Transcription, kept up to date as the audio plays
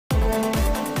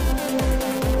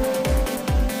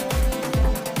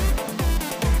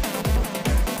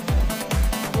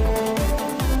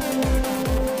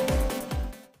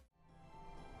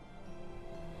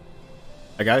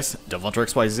Hi guys,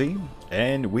 DevilHunterXYZ,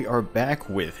 and we are back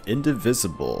with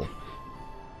Indivisible.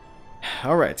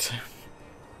 Alright,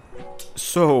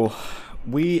 so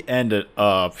we ended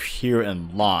up here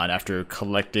in Lon after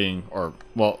collecting, or,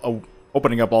 well,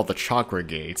 opening up all the chakra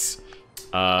gates.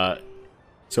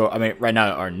 So, I mean, right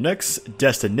now our next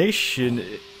destination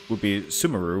would be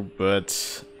Sumeru,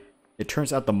 but it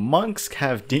turns out the monks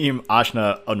have deemed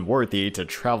Ajna unworthy to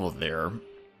travel there.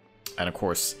 And of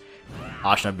course,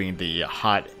 Ajna being the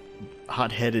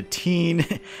hot-headed teen,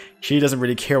 she doesn't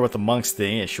really care what the monks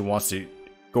think, and she wants to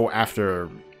go after.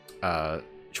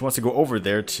 She wants to go over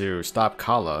there to stop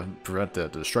Kala, prevent the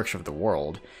destruction of the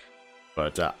world.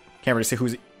 But can't really say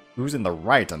who's in the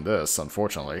right on this,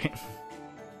 unfortunately.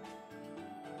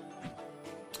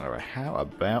 All right, how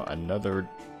about another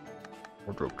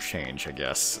wardrobe change, I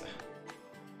guess.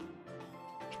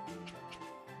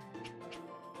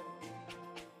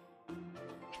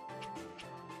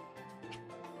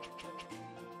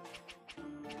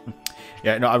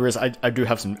 Yeah, no, I realize I do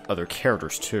have some other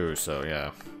characters too, so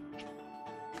yeah.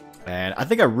 And I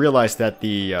think I realized that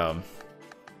the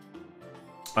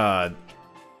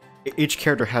each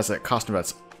character has a costume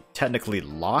that's technically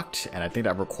locked, and I think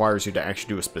that requires you to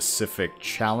actually do a specific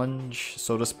challenge,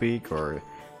 so to speak, or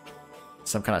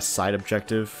some kind of side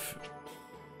objective.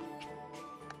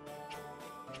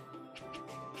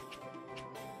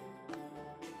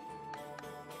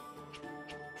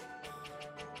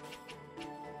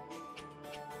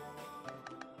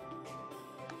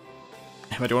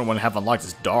 The only one I have unlocked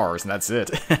is Dars, and that's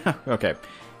it. Okay.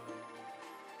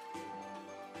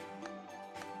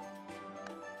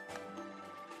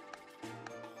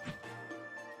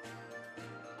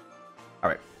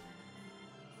 Alright.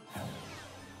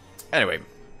 Anyway.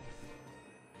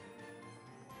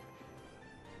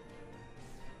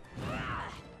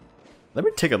 Let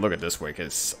me take a look at this way,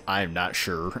 because I'm not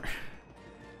sure.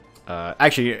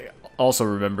 Actually, also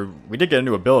remember, we did get a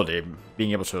new ability,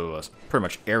 being able to pretty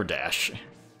much air dash.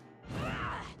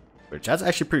 Which, that's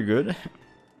actually pretty good.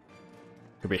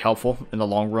 Could be helpful in the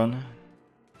long run.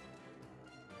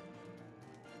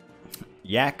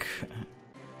 Yak.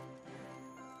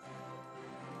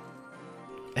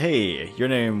 Hey, your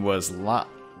name was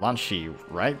Lanshi,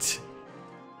 right?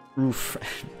 Oof.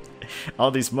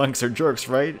 All these monks are jerks,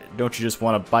 right? Don't you just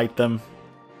want to bite them?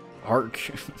 Hark.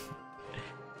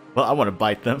 Well, I want to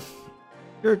bite them.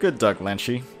 You're a good duck,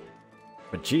 Lanshi.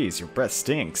 But geez, your breath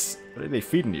stinks. What are they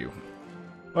feeding you?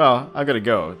 Well, I gotta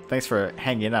go. Thanks for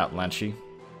hanging out, Lanshi.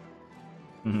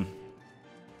 Alright.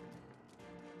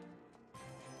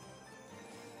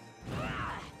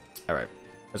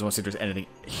 I just want to see if there's anything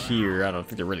here. I don't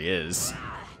think there really is.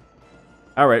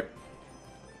 Alright.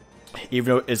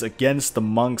 Even though it's against the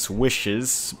monks'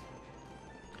 wishes,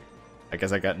 I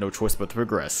guess I got no choice but to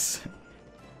progress.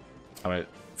 I mean,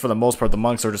 for the most part, the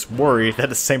monks are just worried that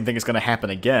the same thing is going to happen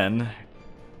again.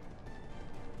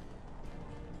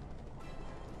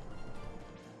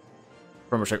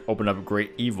 Pretty much like open up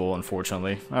great evil,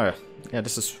 unfortunately. Alright, yeah,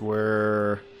 this is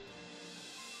where...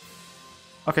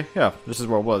 Okay, yeah, this is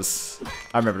where it was.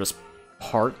 I remember this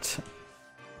part.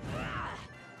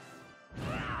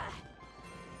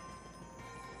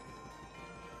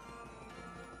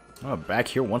 Oh, back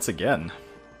here once again.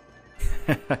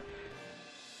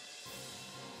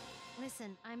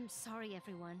 Listen, I'm sorry,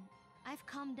 everyone. I've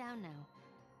calmed down now.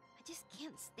 I just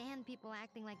can't stand people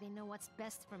acting like they know what's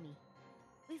best for me.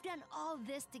 We've done all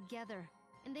this together,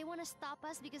 and they want to stop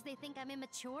us because they think I'm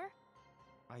immature?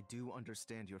 I do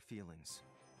understand your feelings,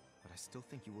 but I still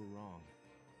think you were wrong.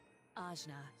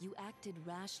 Ajna, you acted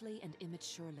rashly and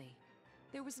immaturely.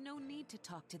 There was no need to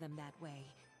talk to them that way.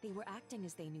 They were acting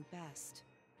as they knew best.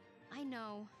 I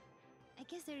know. I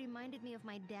guess they reminded me of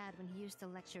my dad when he used to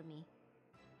lecture me.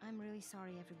 I'm really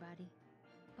sorry, everybody.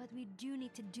 But we do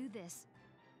need to do this.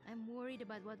 I'm worried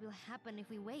about what will happen if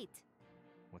we wait.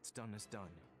 What's done is done,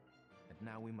 and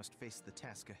now we must face the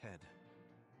task ahead.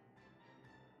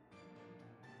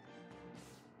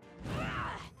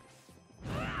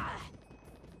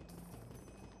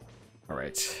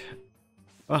 Alright.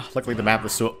 Oh, luckily the map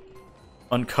was still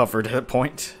uncovered at that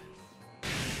point.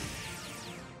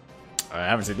 I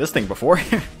haven't seen this thing before.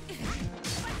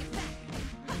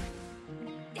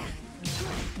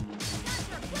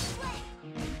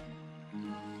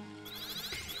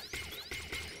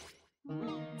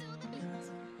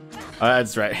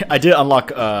 That's right. I did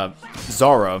unlock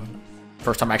Zara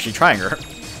first time actually trying her.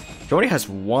 She only has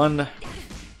one...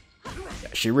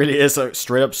 She really is a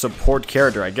straight up support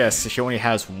character, I guess. She only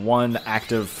has one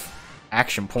active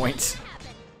action point.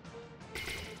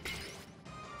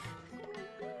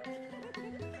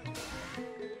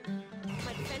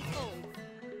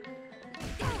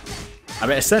 I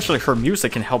mean, essentially her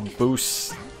music can help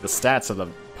boost the stats of the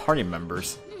party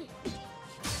members. You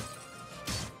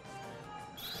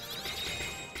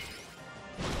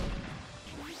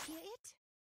hear it?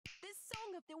 The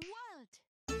song of the world.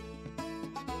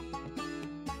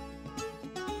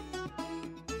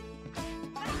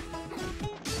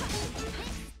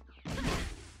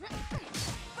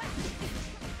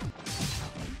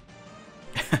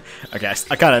 Okay,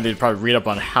 I kind of need to probably read up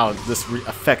on how this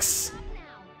affects.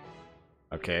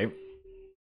 Okay.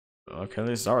 Okay,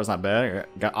 this Zara's not bad.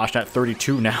 I got Ajna at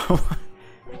 32 now.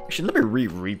 Actually, let me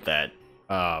reread that.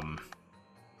 Yeah,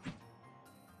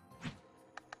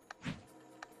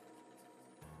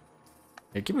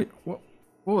 give me what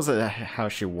was it? How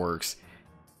she works?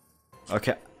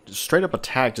 Okay, straight up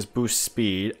attack just boosts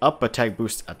speed. Up attack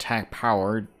boosts attack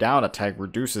power. Down attack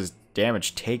reduces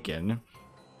damage taken.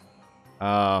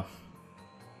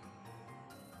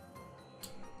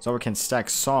 Zara can stack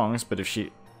songs, but if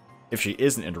she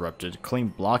isn't interrupted, clean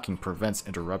blocking prevents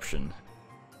interruption.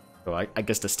 So I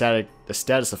guess the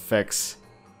status effects.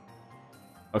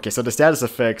 Okay, so the status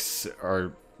effects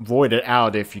are voided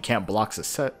out if you can't block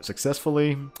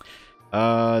successfully.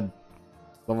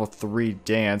 Level 3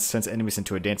 dance sends enemies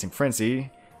into a dancing frenzy.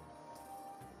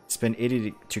 Spend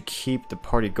 80 to keep the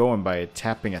party going by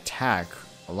tapping attack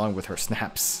along with her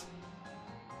snaps.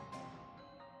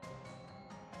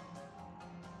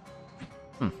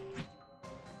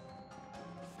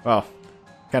 Well,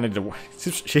 kind of.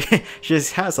 She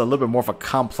has a little bit more of a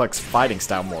complex fighting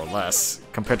style, more or less,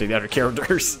 compared to the other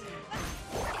characters.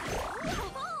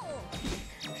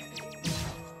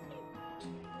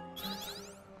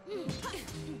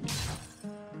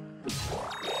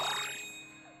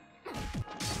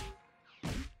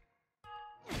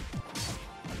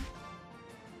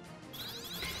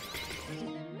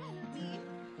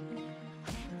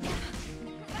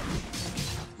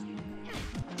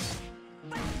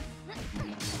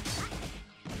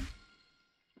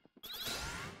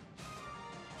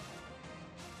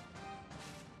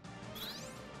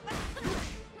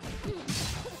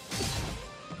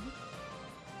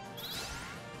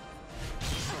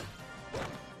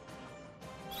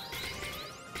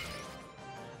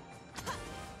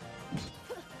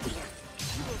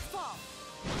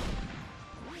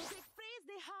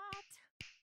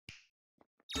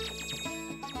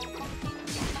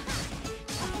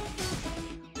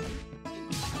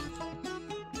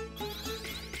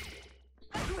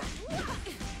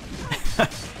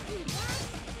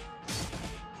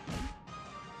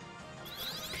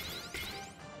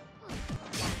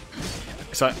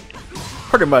 So,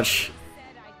 pretty much,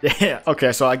 yeah.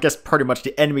 Okay, so I guess pretty much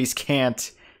the enemies can't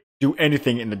do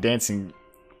anything in the dancing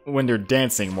when they're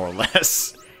dancing, more or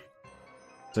less.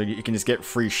 So you can just get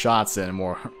free shots in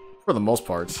more, for the most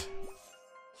part.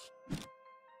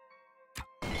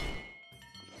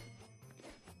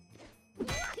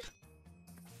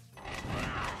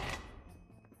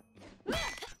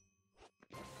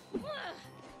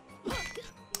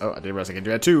 Oh, I didn't realize I could do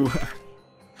that too.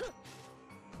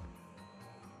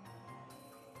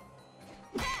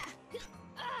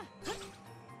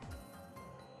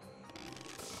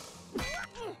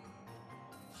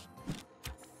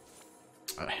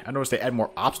 I noticed they add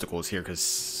more obstacles here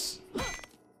because I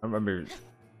remember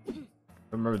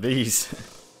these.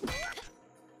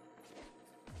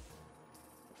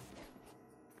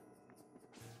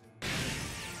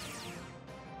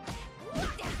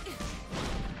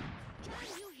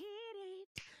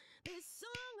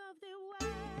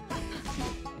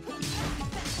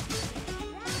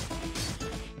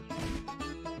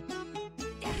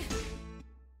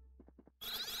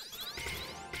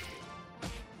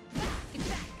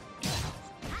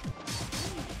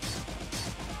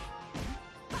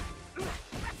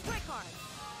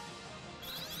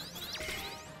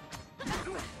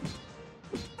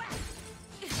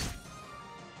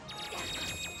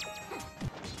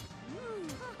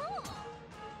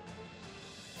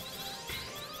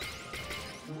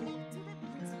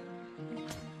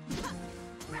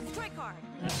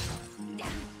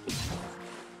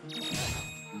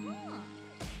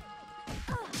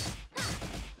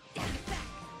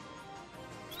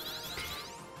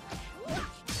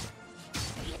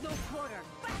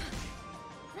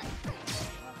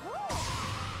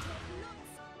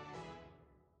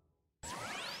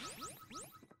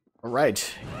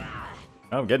 Alright.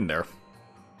 I'm getting there.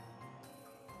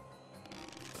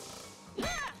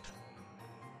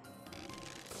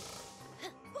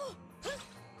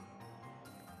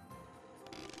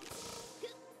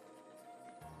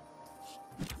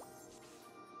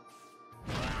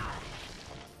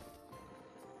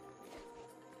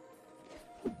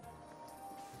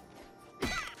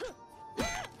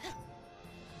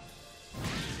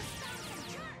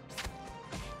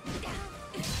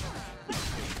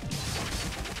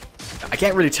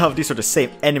 can't really tell if these are the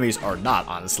same enemies or not,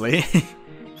 honestly. I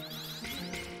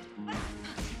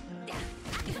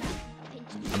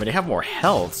mean, they have more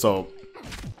health, so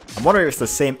I'm wondering if it's the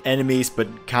same enemies,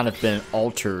 but kind of been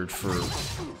altered for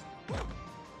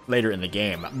later in the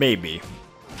game. Maybe.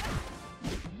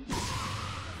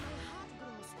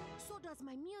 So does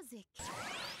my music.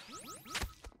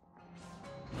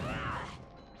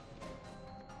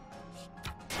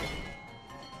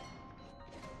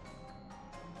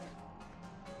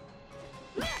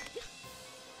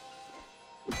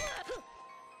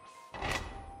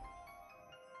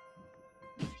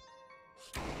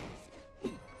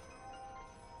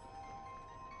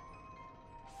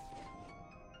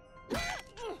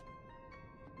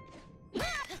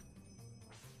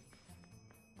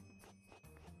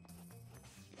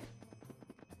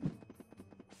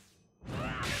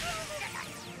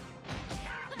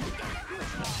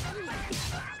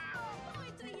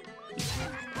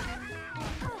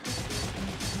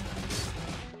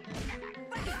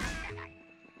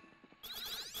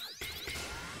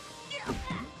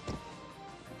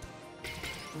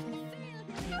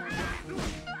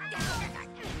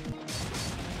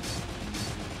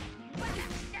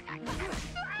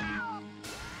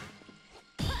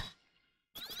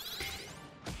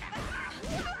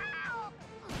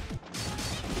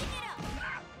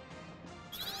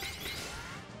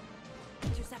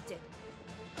 Intercepted.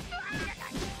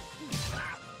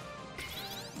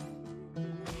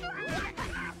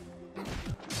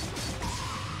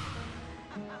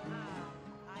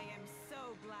 I am so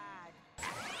glad.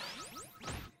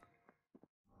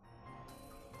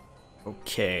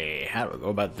 Okay, how do I go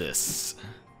about this?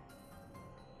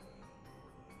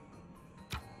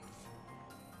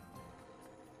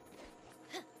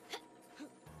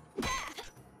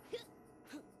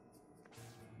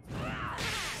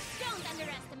 Don't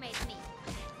underestimate me.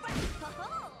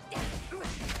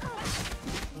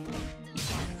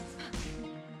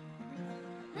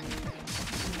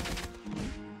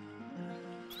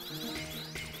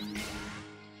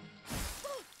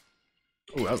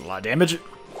 Ooh, that was a lot of damage.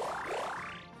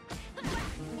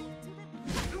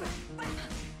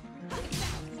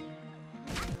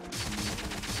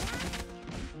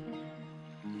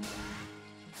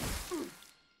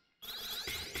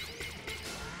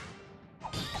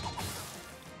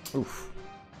 Oof.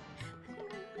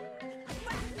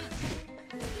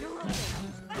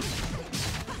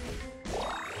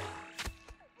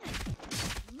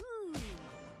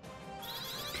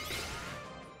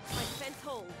 My defense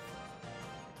holds.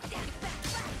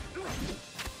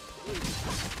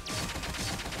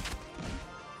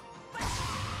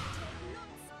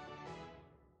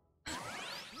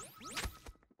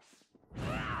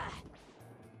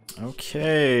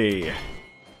 Okay.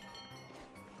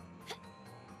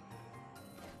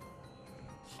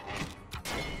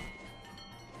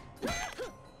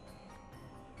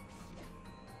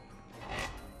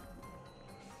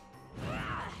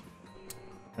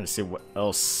 Trying to see what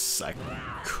else I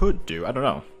could do. I don't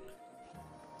know.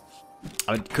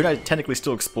 I mean, could I technically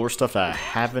still explore stuff that I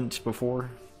haven't before?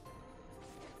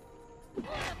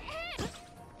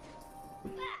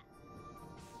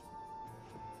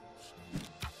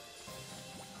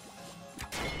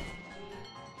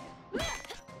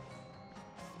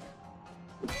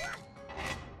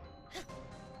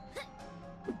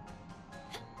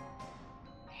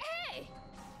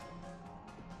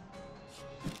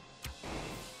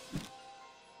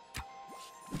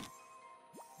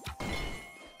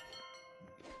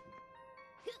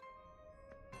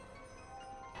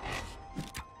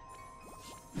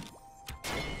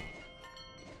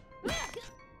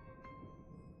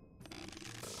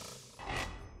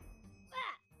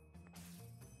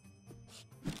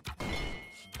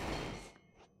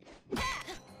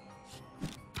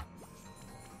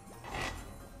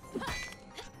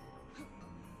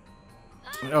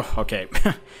 Oh, okay.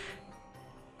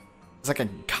 It's like I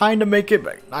can kind of make it,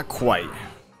 but not quite.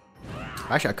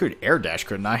 Actually, I could air dash,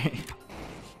 couldn't I?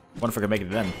 Wonder if I could make it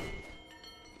then.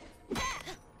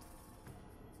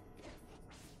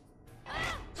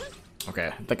 Okay,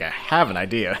 I think I have an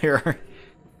idea here.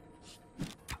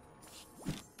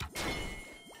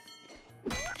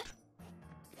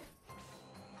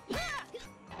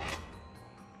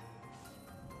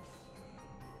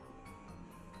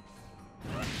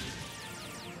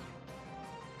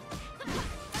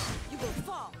 You will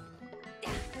fall.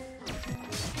 Get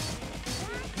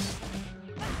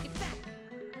back.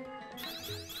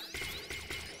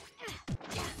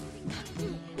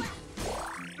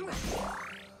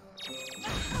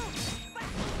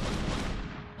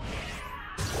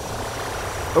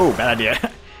 Oh, bad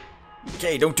idea.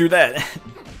 Okay, don't do that.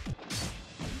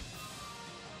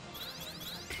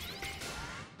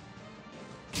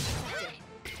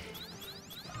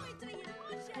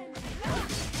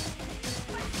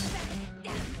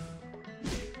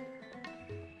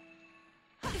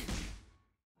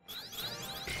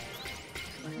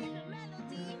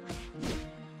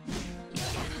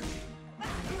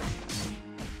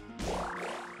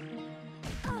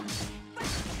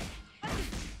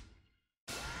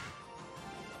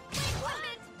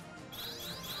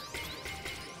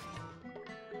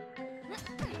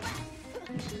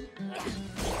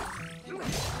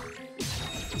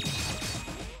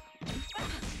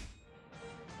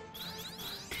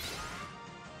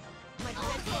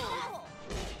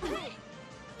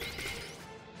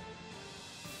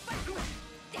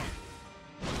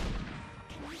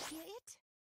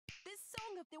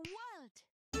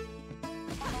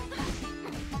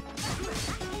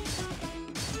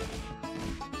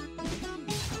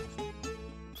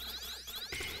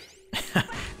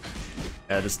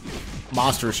 Yeah, this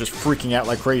monster is just freaking out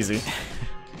like crazy.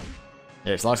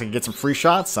 Yeah, as long as I can get some free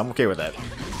shots, I'm okay with that.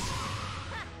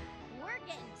 We're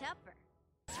getting tougher.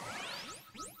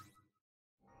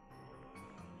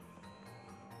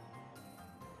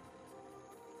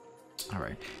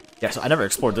 Alright. Yeah, so I never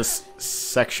explored this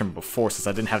section before since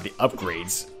I didn't have the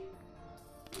upgrades.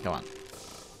 Come on.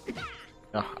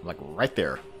 Oh, I'm like right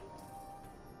there.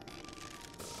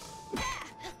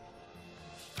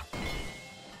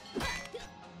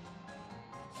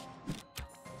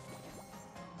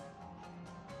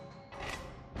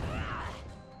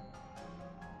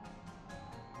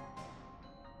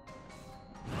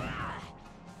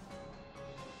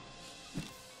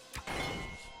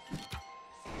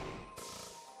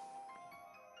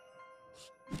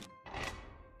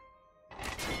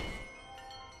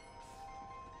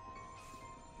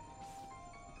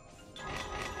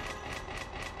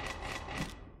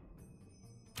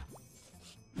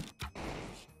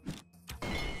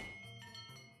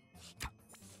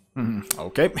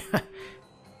 Okay.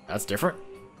 That's different.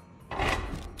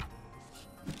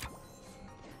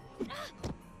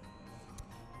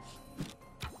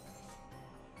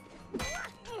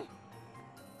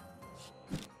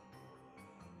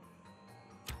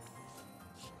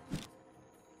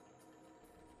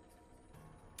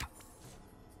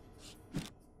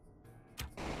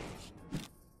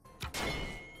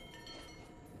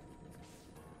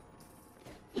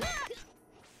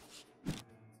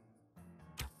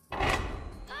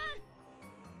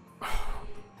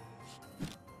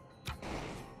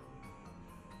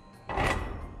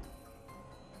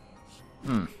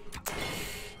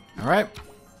 Alright.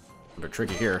 A bit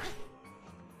tricky here.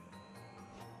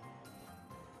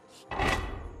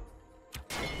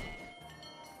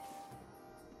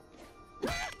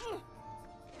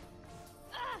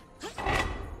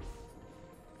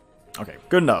 Okay,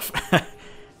 good enough.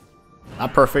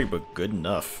 Not perfect, but good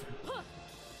enough.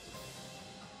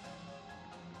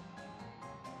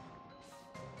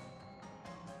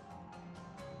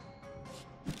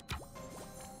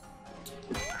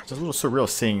 It's a little surreal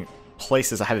seeing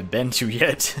places I haven't been to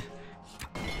yet.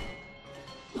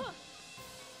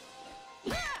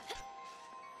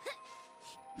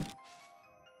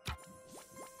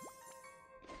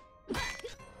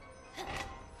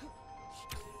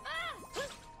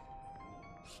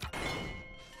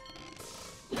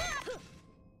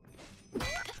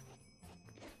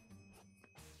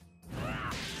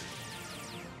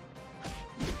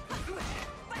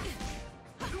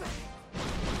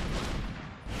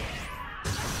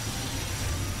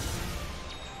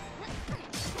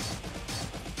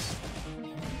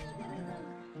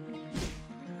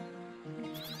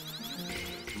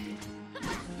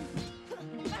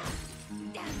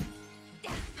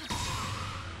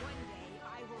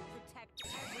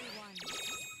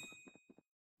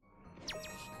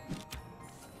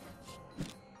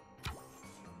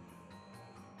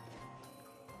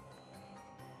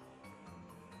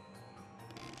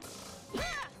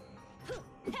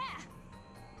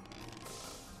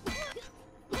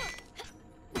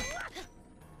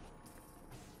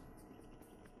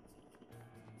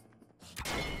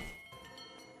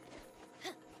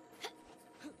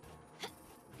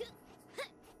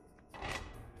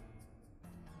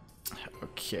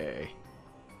 Okay.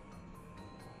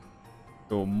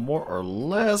 So more or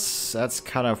less, that's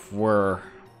kind of where...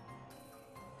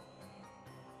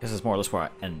 This is more or less where I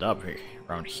end up here,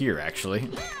 around here, actually.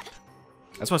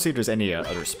 I just want to see if there's any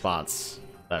other spots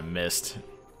that I missed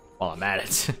while I'm at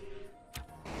it.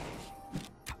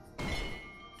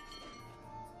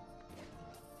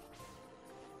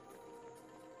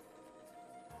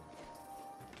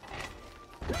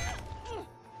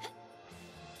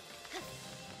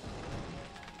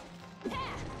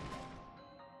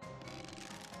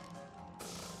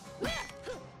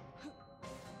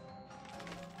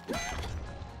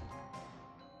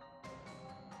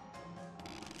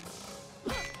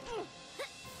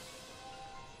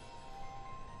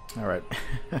 Alright.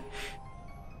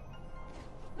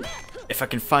 If I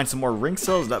can find some more ring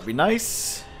cells, that'd be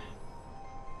nice.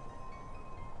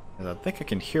 'Cause I think I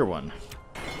can hear one.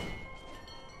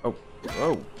 Oh,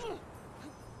 oh.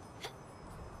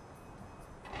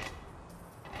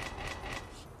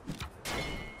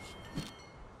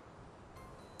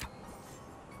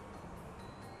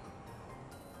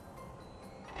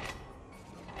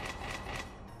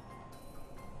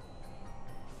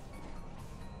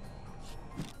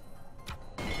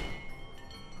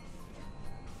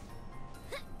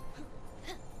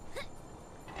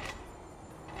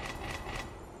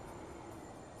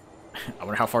 I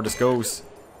wonder how far this goes.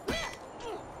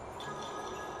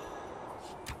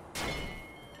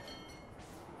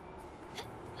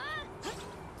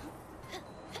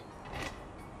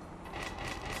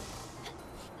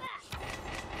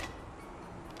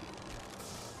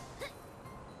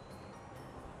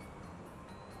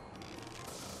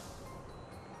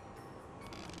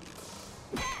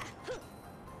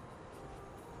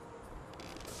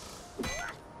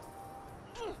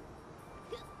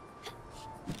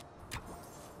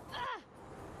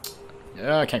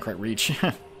 I can't quite reach.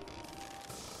 I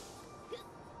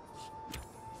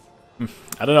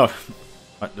don't know.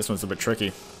 This one's a bit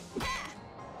tricky.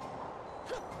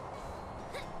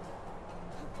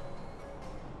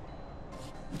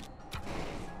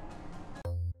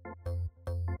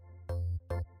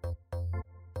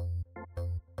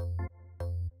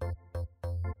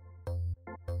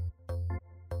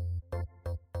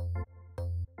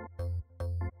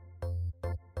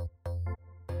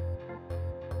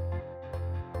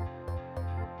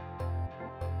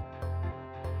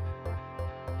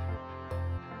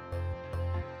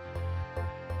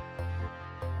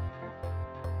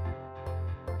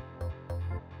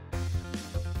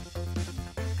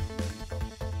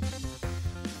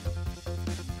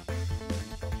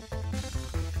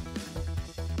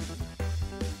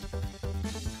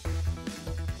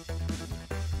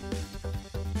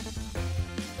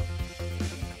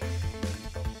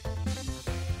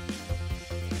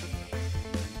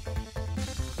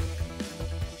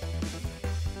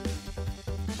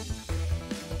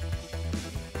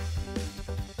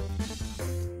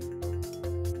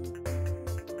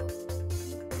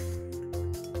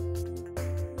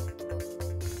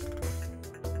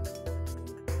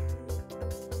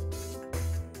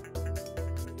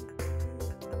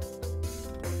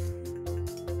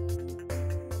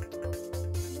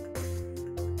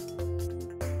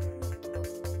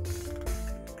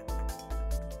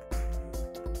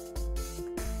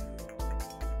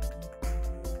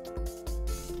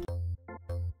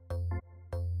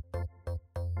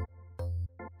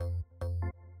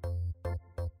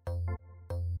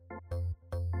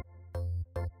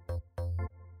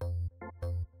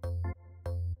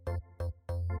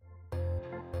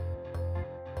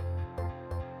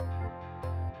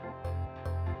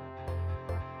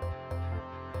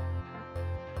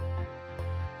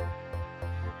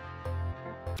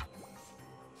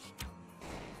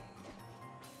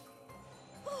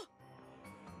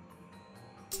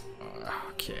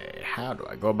 Okay, how do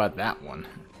I go about that one?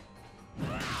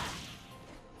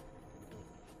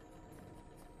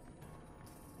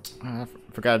 I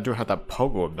forgot to do have that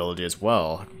pogo ability as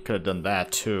well. Could have done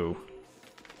that too.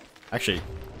 Actually,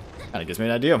 kinda gives me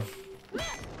an idea.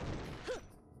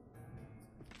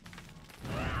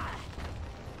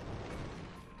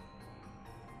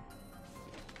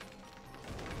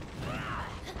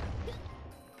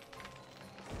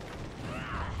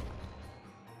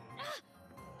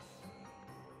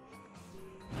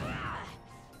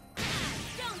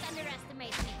 Don't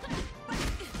underestimate me.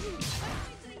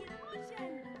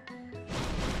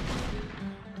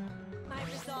 My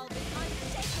resolve is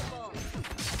unshakable.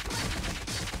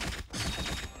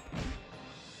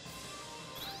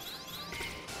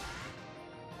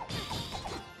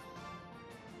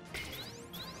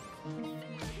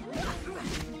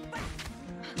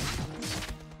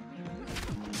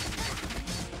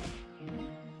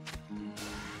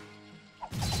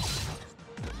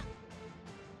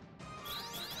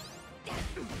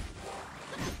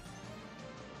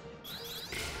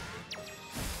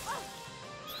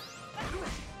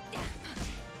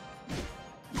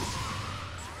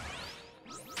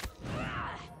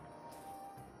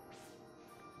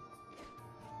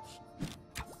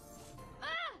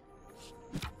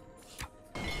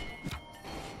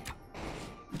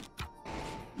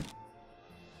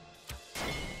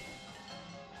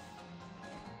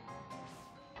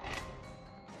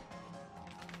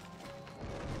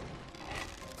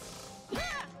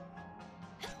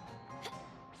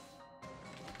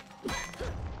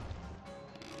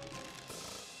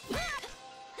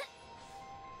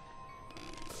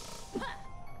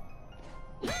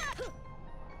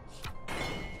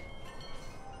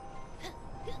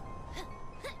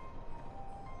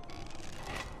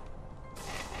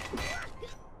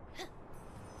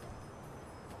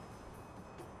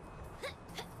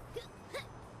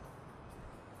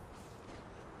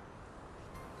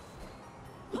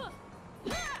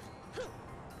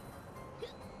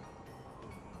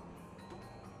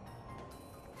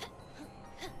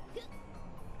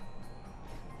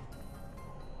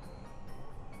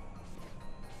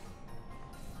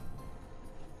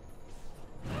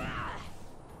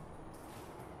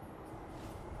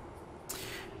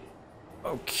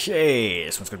 Okay,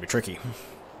 this one's gonna be tricky.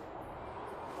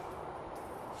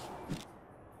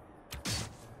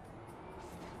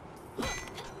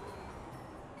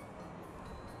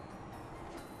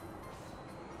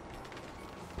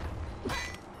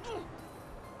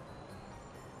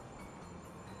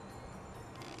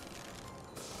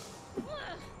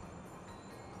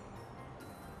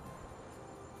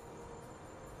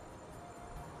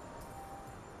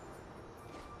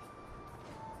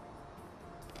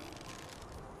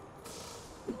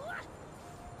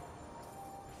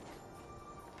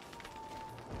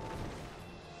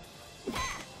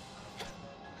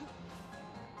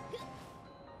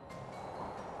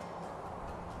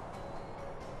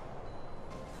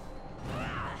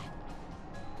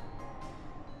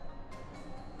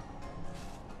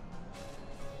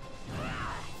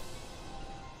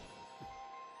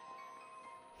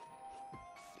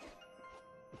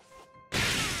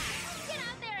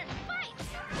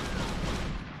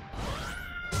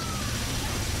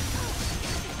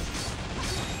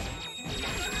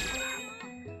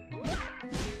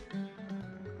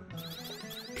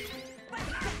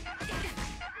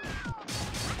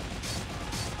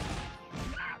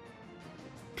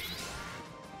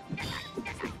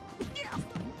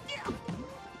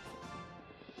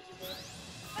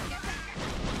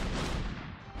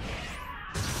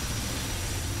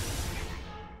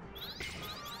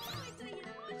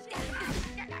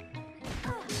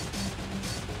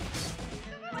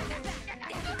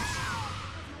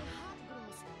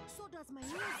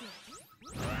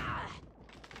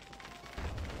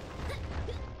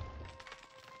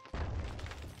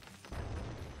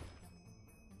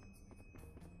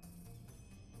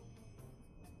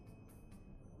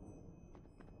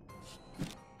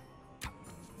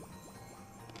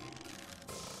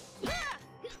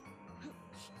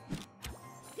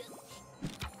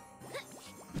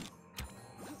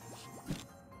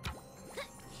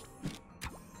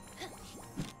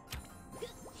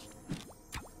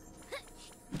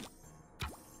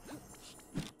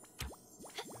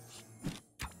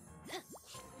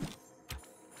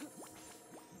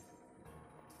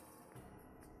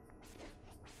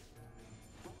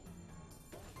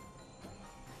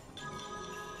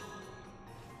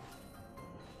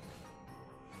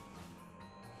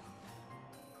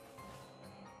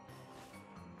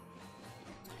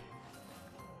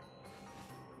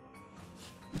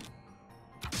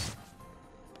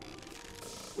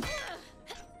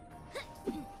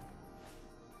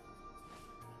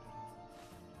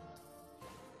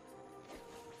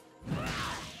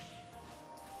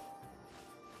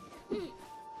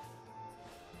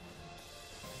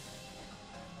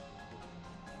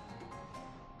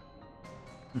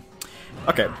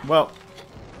 Okay, well,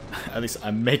 at least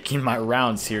I'm making my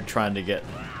rounds here trying to get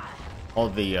all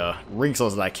the ring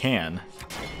souls that I can.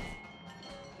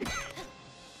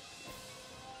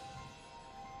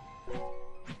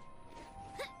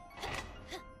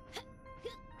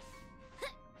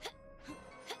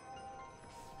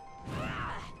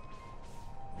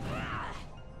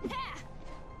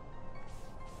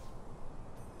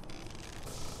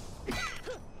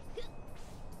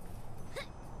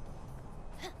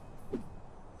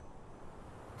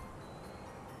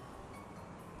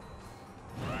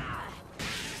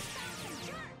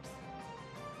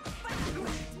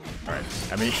 Alright,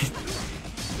 I mean,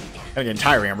 it's getting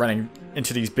tiring. I'm running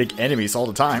into these big enemies all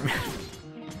the time.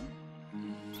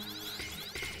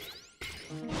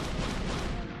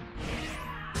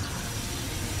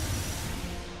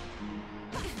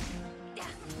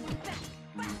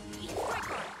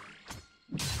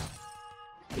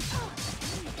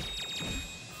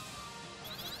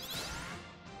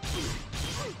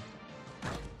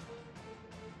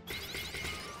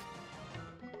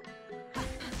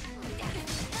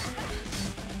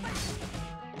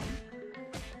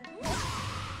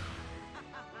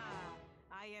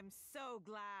 I am so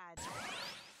glad.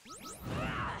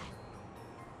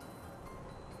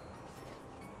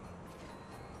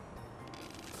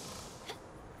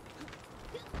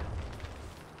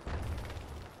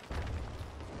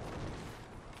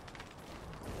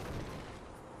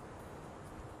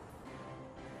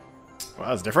 Well,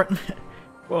 that's different.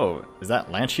 Whoa, is that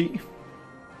Lanchi?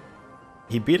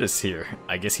 He beat us here.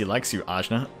 I guess he likes you,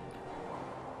 Ajna.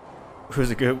 Who's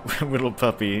a good little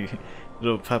puppy,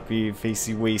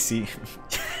 facey wacy.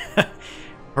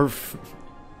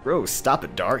 Gross, stop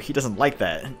it, Dar. He doesn't like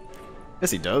that.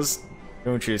 Yes, he does.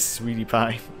 Don't you, sweetie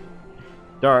pie?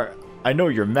 Dar, I know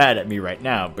you're mad at me right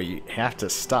now, but you have to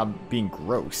stop being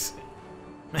gross.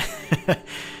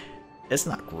 It's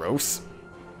not gross.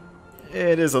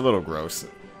 It is a little gross.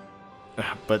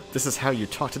 But this is how you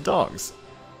talk to dogs.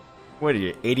 What are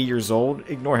you, 80 years old?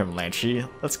 Ignore him, Lanchi.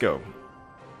 Let's go.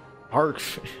 Hark.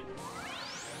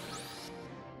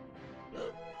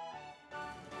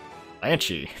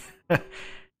 Lanchi. I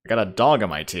got a dog on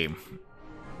my team.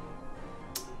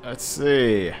 Let's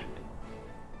see.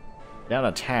 Down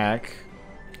attack.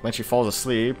 Lanchi falls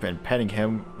asleep, and petting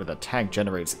him with attack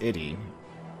generates itty.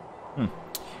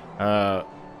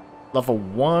 Level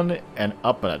 1 and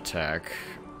up an attack.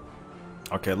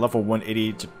 Okay, level 1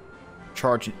 itty to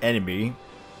charge an enemy.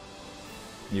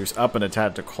 Use up an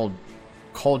attack to call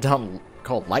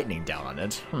lightning down on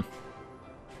it.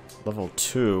 Level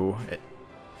 2.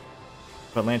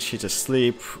 Put Lanchi to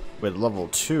sleep with level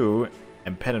 2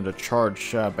 and pet him to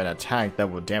charge up an attack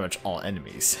that will damage all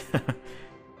enemies.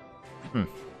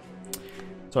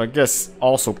 So I guess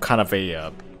also kind of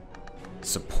a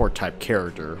support type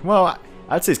character. Well,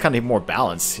 I'd say it's kind of more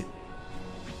balanced.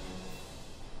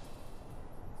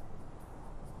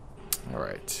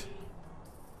 Alright.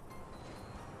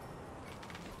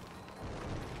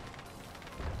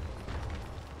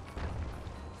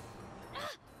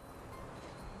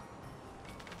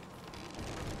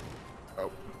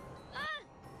 Oh.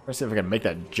 Let's see if I can make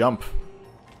that jump.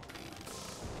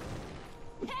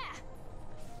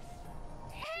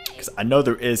 Because I know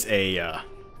there is a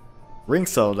ring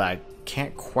cell that I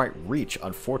can't quite reach,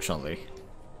 unfortunately.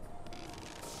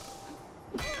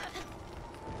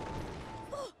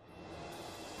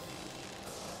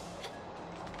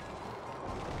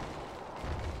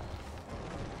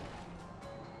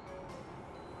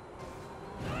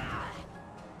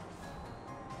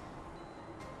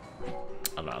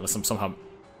 I don't know, unless I'm somehow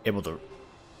able to...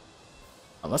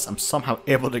 Unless I'm somehow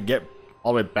able to get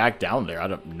all the way back down there, I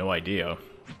have no idea.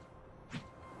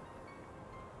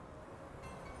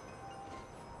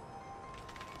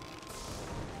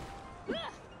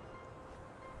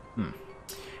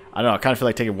 I don't know, I kind of feel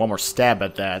like taking one more stab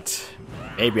at that.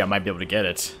 Maybe I might be able to get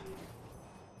it.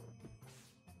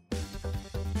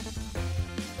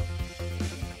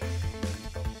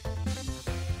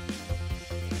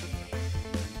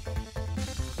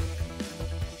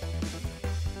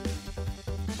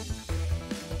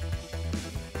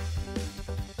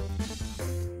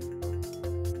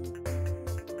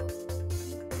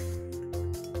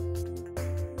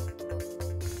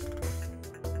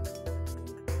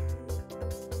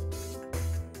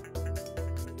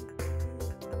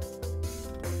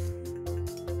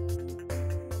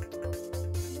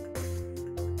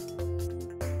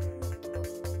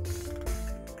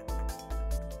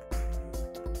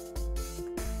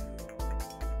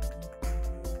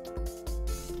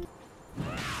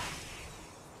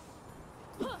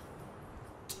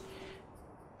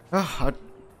 I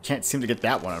can't seem to get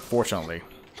that one, unfortunately.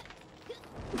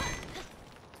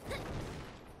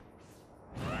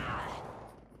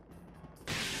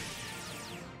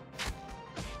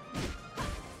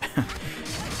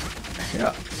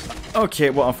 Yeah. Okay,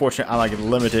 well, unfortunately, I like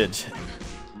limited.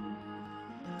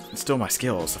 Still my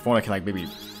skills. If only I can like maybe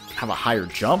have a higher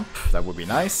jump, that would be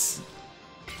nice.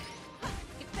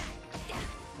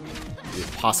 Maybe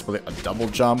possibly a double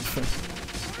jump.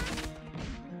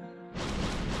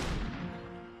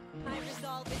 My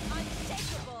resolve is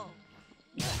unshakable.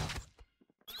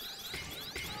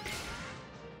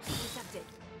 Accepted.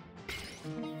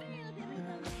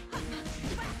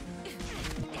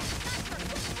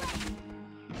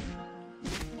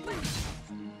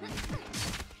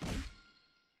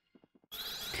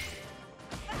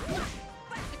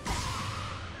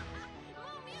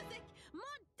 More music,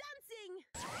 more dancing.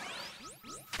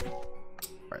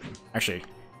 Right. Actually,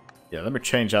 yeah, let me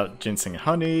change out Ginseng and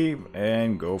Honey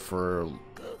and go for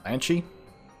Banshee.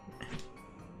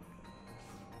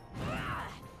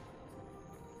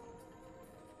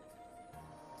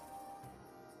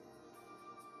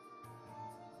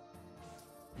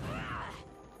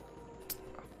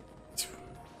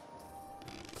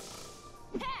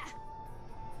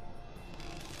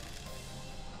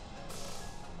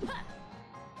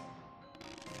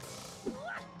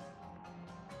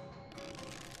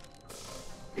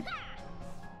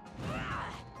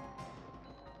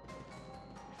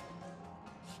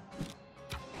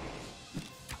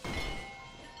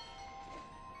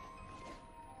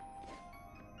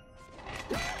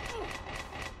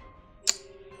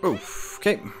 Oof,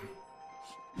 okay.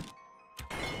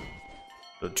 A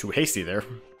little too hasty there.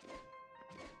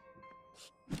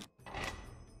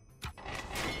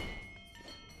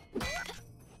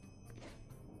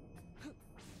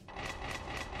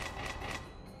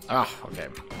 Ah, okay.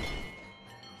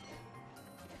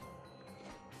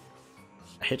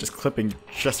 I hate just clipping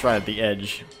just right at the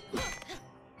edge.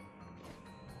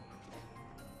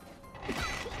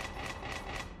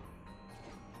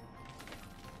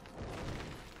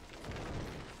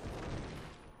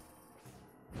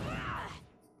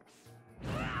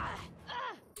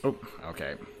 Oh,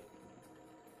 okay.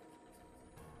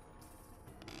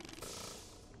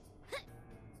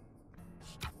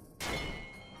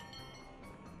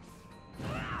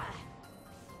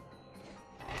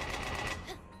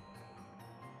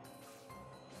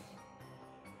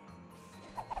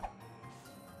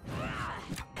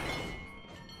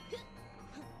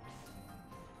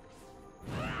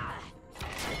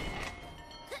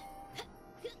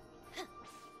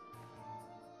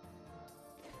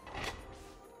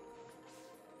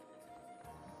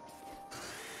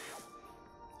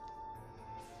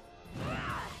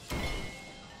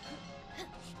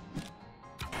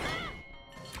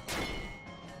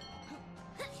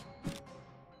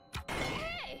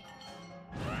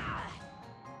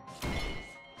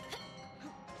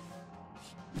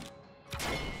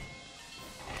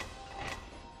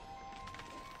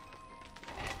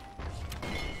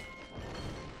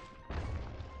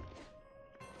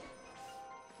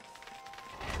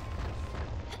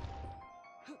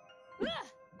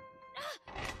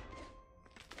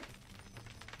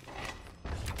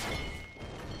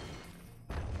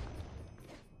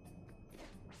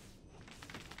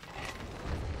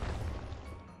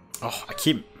 Oh, I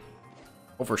keep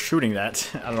overshooting that.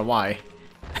 I don't know why.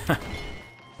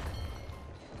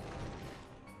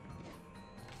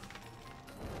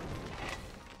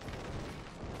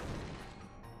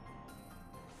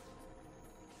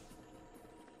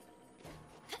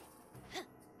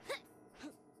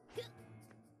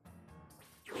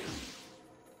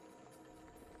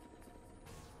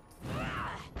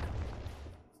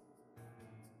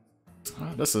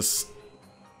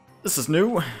 This is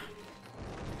new.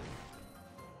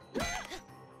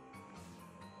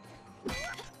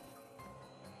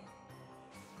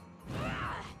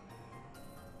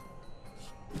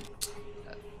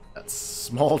 That's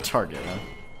small target, huh?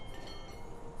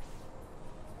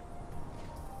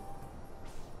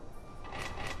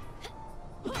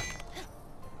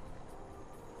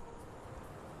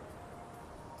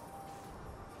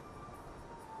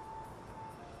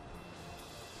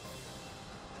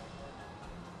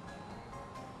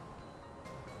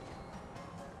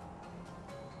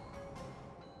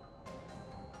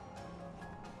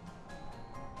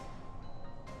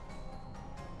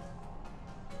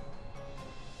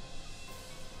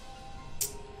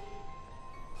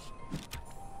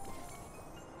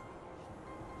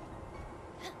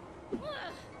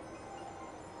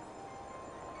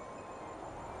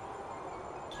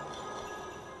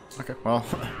 Okay, well,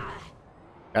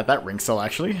 got that ring cell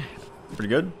actually. Pretty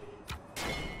good.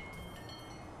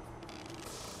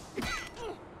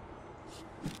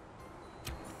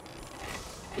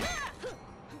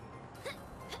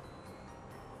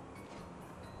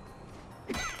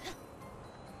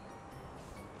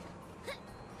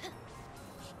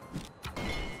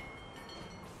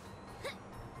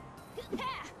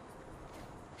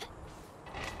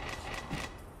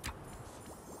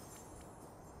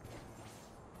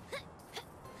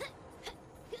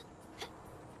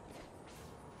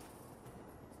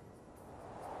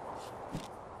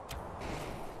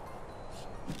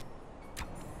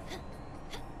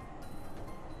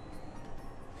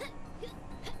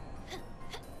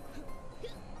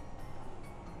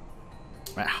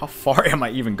 Man, how far am I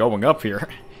even going up here?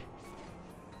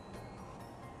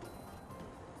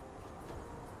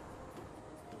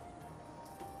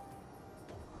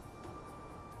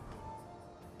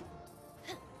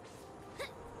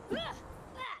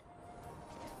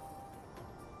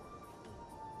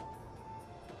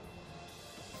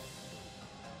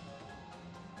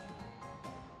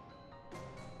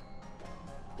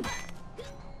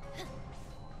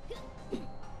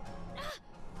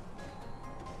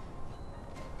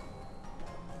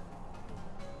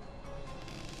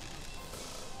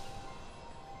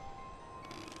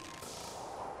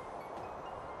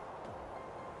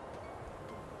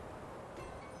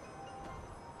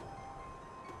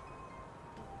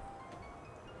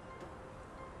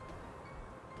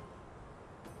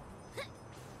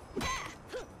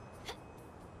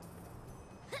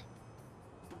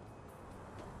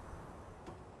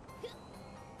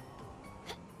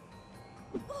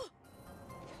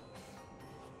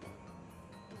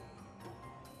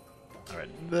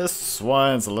 Alright, this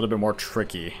one's a little bit more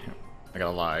tricky. I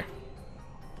gotta lie.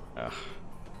 Ugh.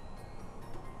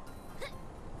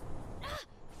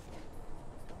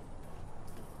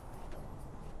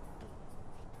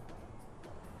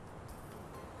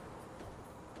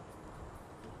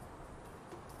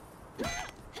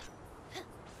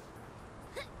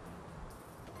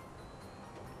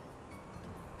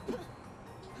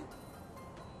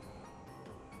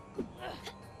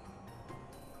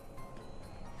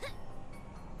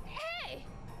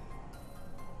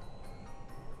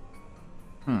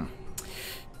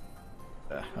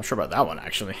 Not sure about that one,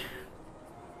 actually.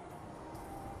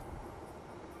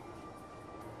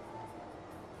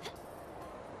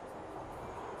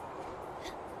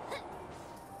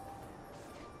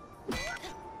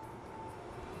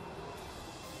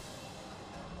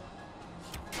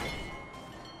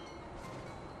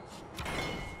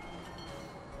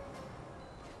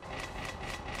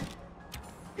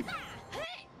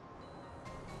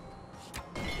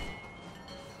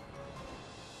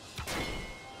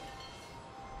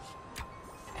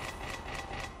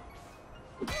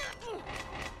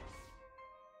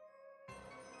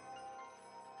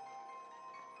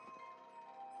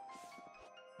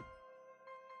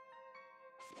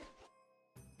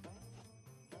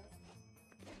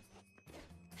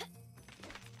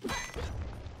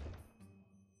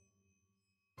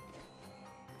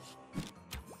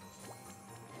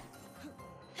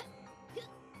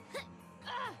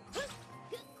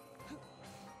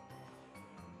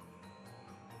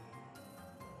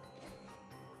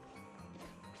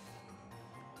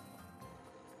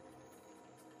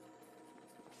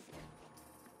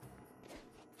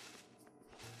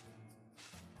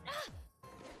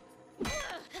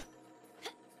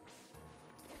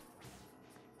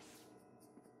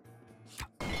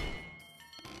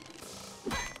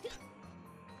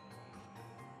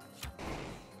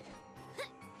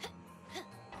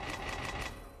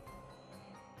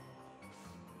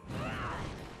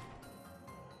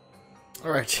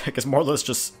 Alright, I guess more or less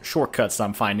just shortcuts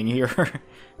I'm finding here. For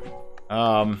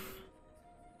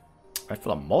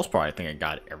the most part, I think I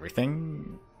got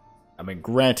everything. I mean,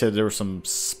 granted, there were some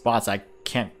spots I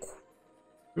can't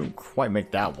quite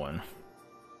make that one.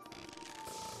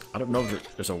 I don't know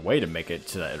if there's a way to make it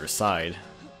to the other side.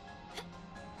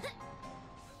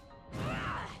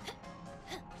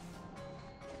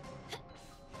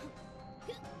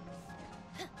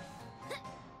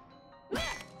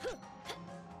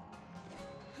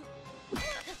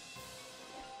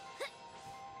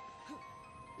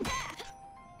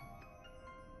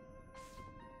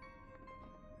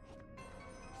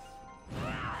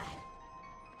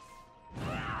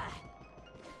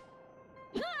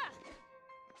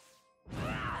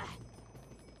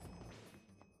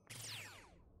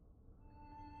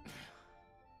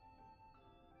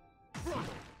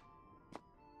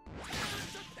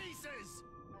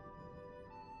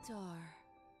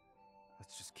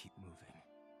 Let's just keep moving.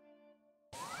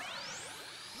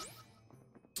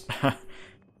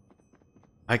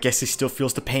 I guess he still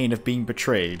feels the pain of being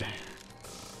betrayed.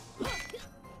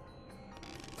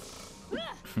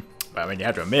 I mean, you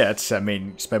have to admit, I mean,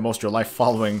 you spend most of your life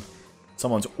following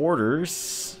someone's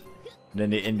orders, and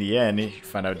then in the end, you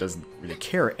find out it doesn't really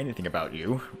care anything about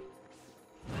you.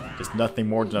 Just nothing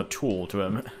more than a tool to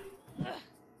him.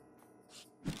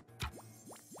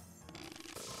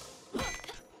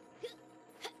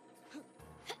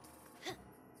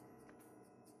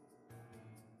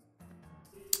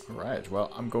 Alright,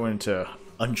 well, I'm going to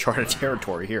uncharted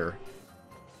territory here.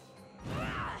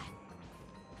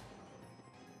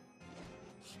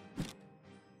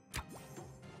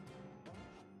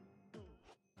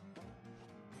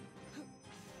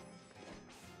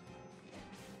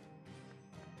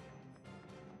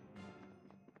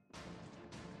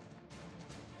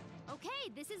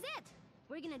 Okay, this is it.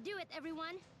 We're gonna do it,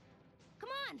 everyone. Come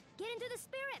on, get into the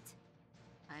spirit.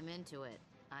 I'm into it.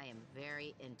 I am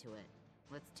very into it.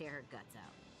 Let's tear her guts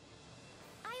out.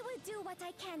 I will do what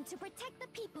I can to protect the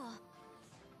people.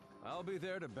 I'll be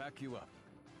there to back you up.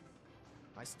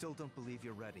 I still don't believe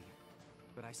you're ready,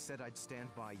 but I said I'd stand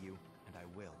by you, and I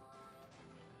will.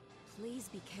 Please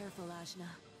be careful, Ajna.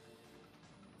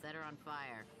 Set her on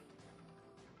fire.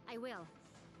 I will.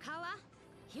 Kala,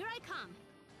 here I come.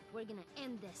 We're gonna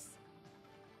end this.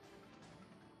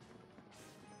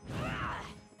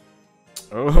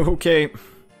 Okay.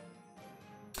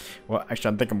 Well,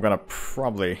 actually, I think I'm gonna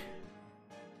probably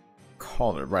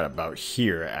call it right about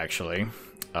here, actually.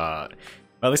 At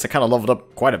least I kind of leveled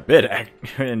up quite a bit,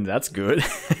 and that's good.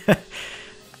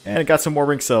 And I got some more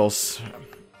ring cells.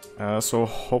 So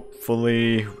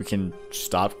hopefully we can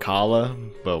stop Kala,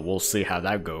 but we'll see how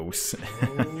that goes.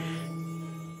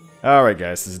 Alright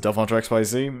guys, this is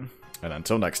DevilHunterXYZ, and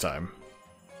until next time.